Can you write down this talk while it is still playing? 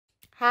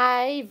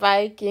Hi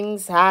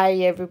Vikings, hi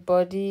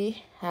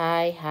everybody,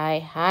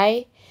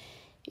 hi.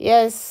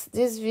 Yes,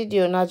 this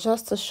video now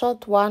just a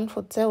short one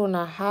for tell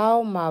una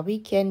how my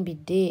weekend be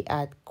day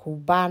at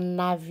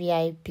Cubana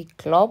VIP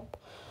Club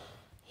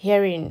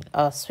here in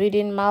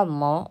Sweden,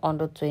 Malmo on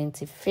the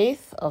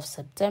 25th of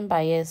September.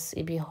 Yes,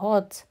 it be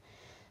hot.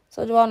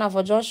 So the one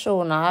for just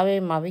show now how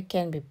my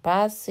weekend be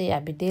pass. Say I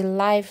be day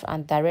live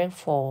and direct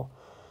for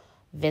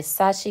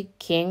Versace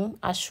King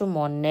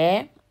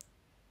Ashumone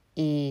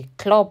a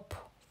club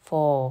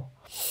for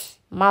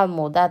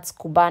Malmo, that's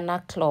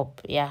Cubana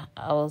Club. Yeah,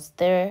 I was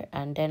there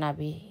and then I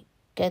be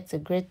get a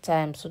great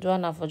time. So do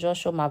I for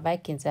just show my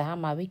Vikings and how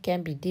my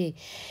weekend be day.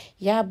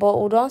 Yeah, but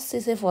we don't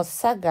see say for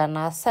Saga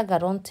now. Saga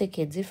don't take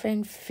a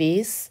different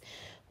face.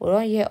 We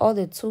don't hear all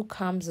the two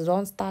camps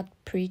don't start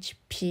preach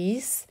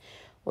peace.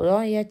 We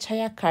don't hear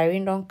Chaya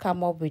Karin don't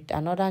come up with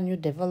another new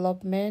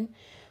development.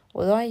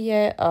 We don't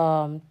hear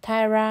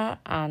Tyra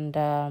and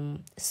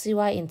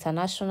Siwa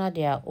International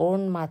their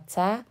own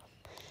matter.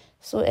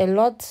 So a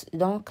lot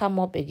don't come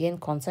up again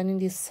concerning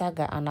this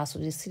saga, and as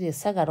we see the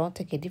saga don't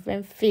take a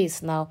different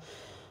face now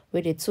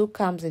with the two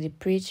camps and the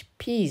preach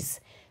peace.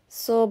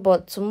 So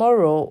but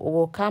tomorrow we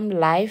will come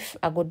live.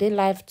 I go day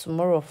live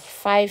tomorrow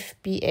 5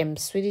 p.m.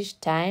 Swedish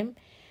time,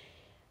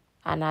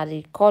 and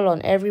I call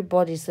on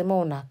everybody say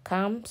una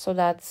come so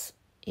that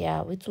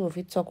yeah we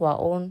talk our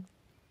own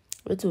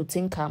we to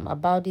think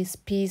about this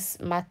peace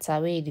matter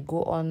where it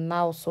go on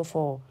now. So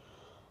for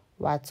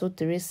what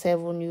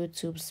 237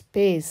 YouTube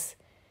space.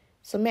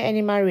 So make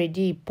any man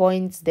ready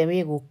points the way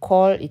you go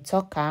call it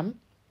talk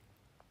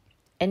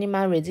any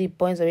man ready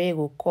points the way you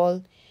go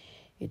call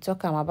you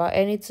talk about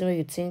anything where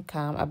you think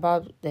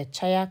about the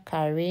Chaya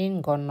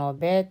Karin,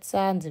 Gonobeta,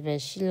 and the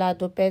Veshila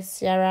Dope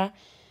Sierra,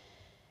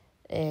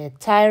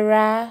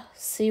 Tyra,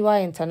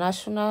 Siwa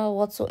International,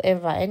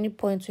 whatsoever. Any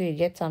point where you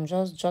get them,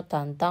 just jot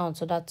them down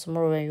so that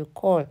tomorrow when you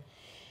call,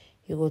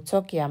 you go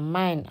talk your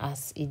mind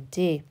as a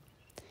day.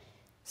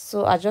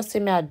 So I just say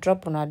me I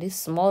drop on this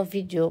small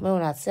video. Me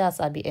when I say as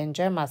I be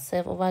enjoying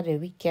myself over the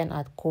weekend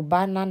at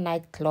Cubana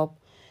nightclub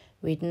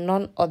with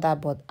none other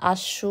but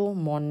Ashu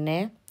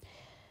Monet.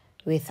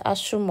 With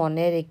Ashu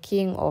Monet, the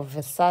king of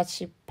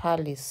Versace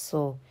Palace.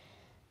 So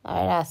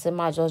I say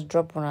me I just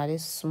drop on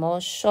this small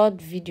short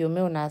video.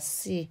 Me when I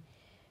see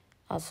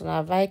as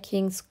a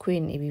Vikings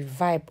queen, it be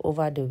vibe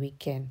over the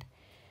weekend.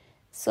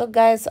 So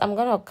guys, I'm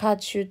gonna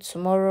catch you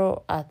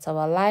tomorrow at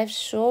our live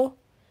show.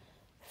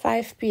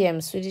 5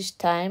 p.m. Swedish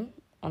time.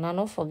 And I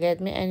don't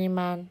forget me, any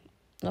man,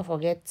 don't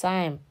forget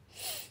time.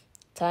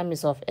 Time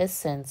is of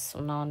essence.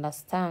 And I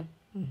understand.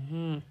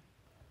 So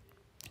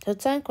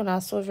thank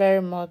you so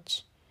very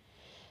much.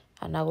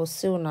 And I will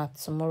see you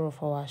tomorrow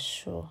for our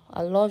show.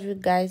 I love you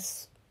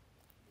guys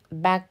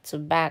back to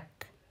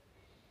back.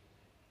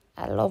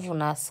 I love you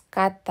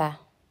scatter.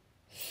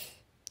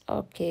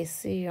 Okay,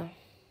 see you.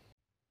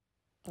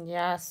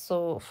 Yeah,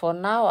 so for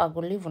now, I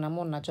go leave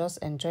una just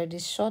enjoy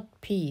this short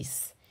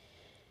piece.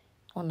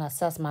 On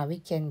assess my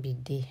weekend be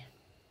day.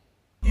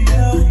 Why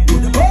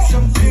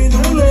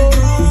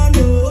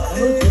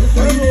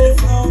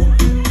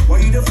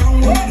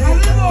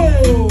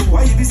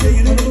you be saying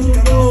you know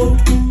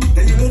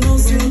then you don't know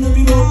say you know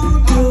be oh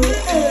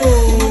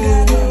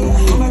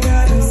my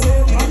God, like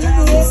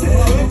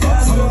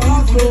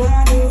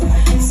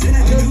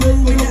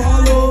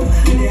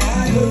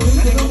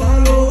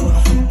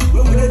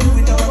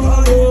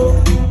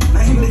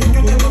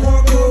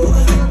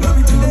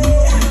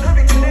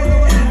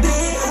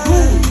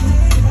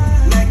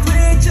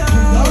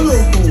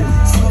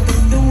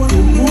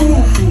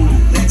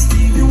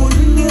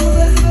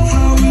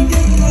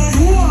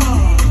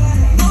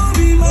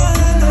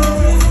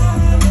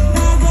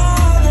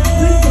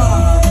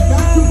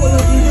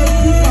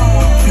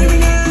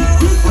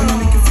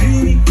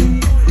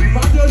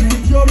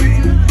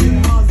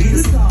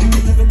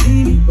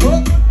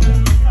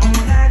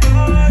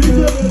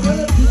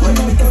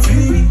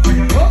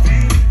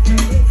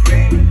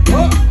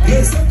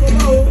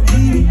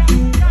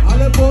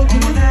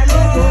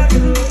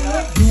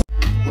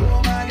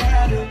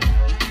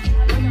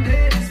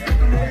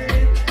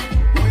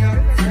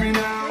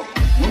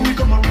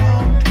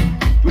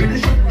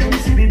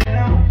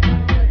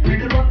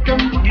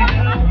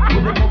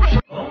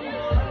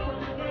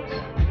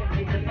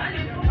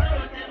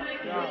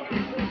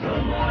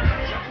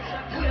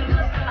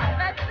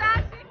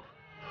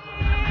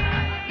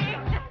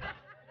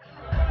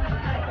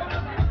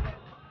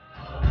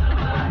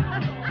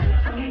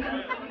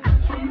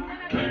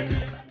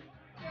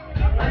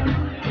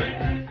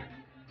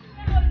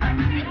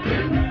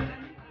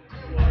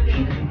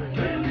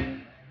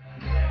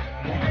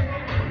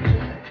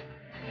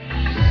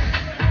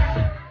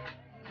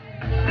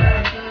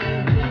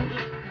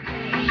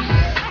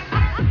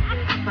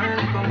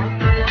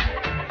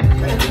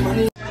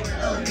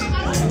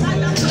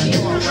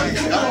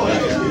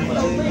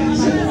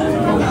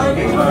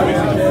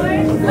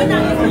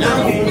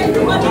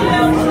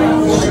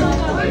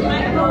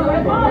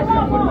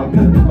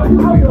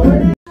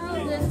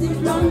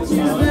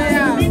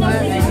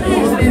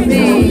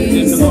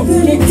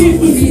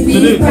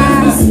Okay,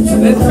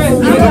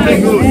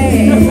 good.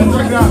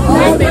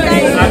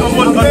 I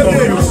almost got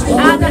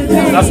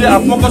confused. I said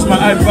I focus my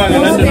eye back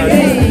and I said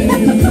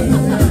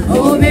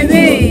Oh,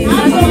 baby.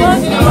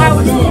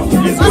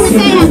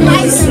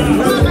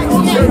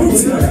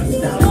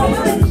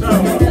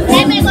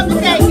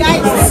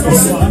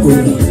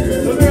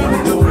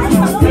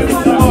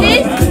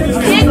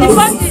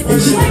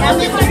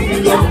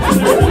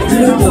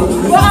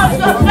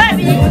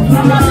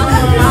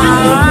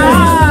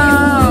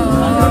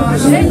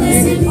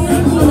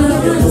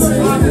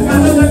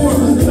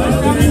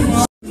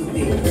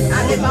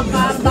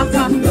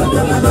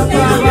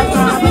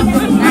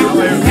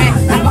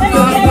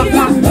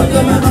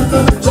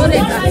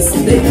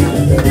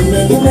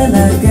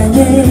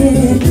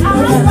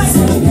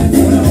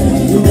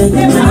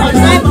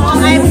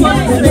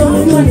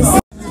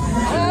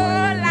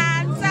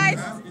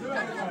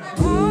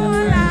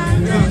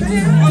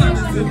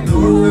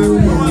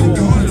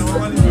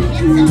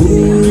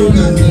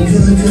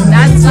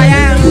 That's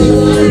why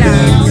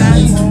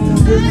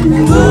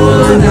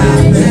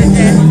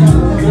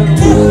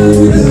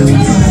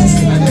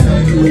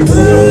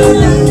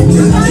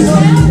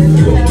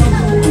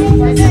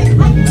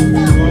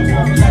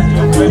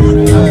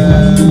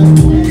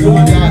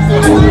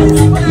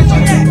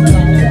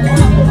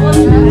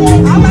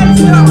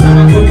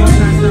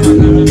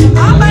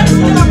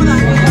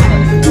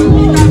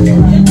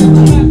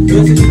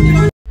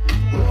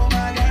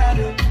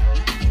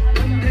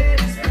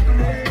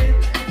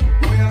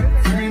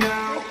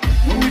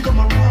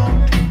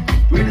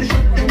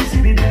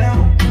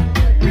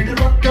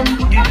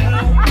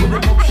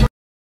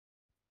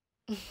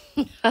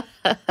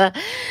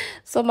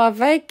So my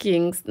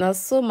Vikings, now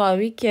so my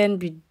weekend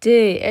be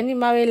day. Any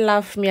marry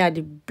laugh me at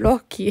the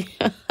blocky.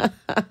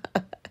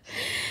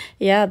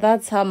 Yeah,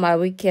 that's how my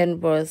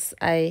weekend was.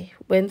 I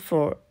went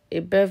for a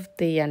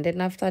birthday, and then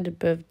after the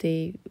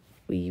birthday,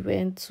 we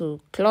went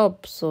to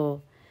club.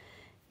 So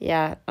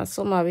yeah, and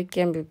so my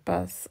weekend be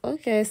pass.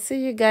 Okay,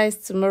 see you guys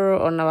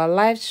tomorrow on our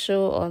live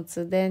show.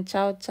 Until then,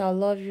 ciao ciao.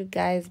 Love you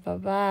guys. Bye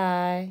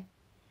bye.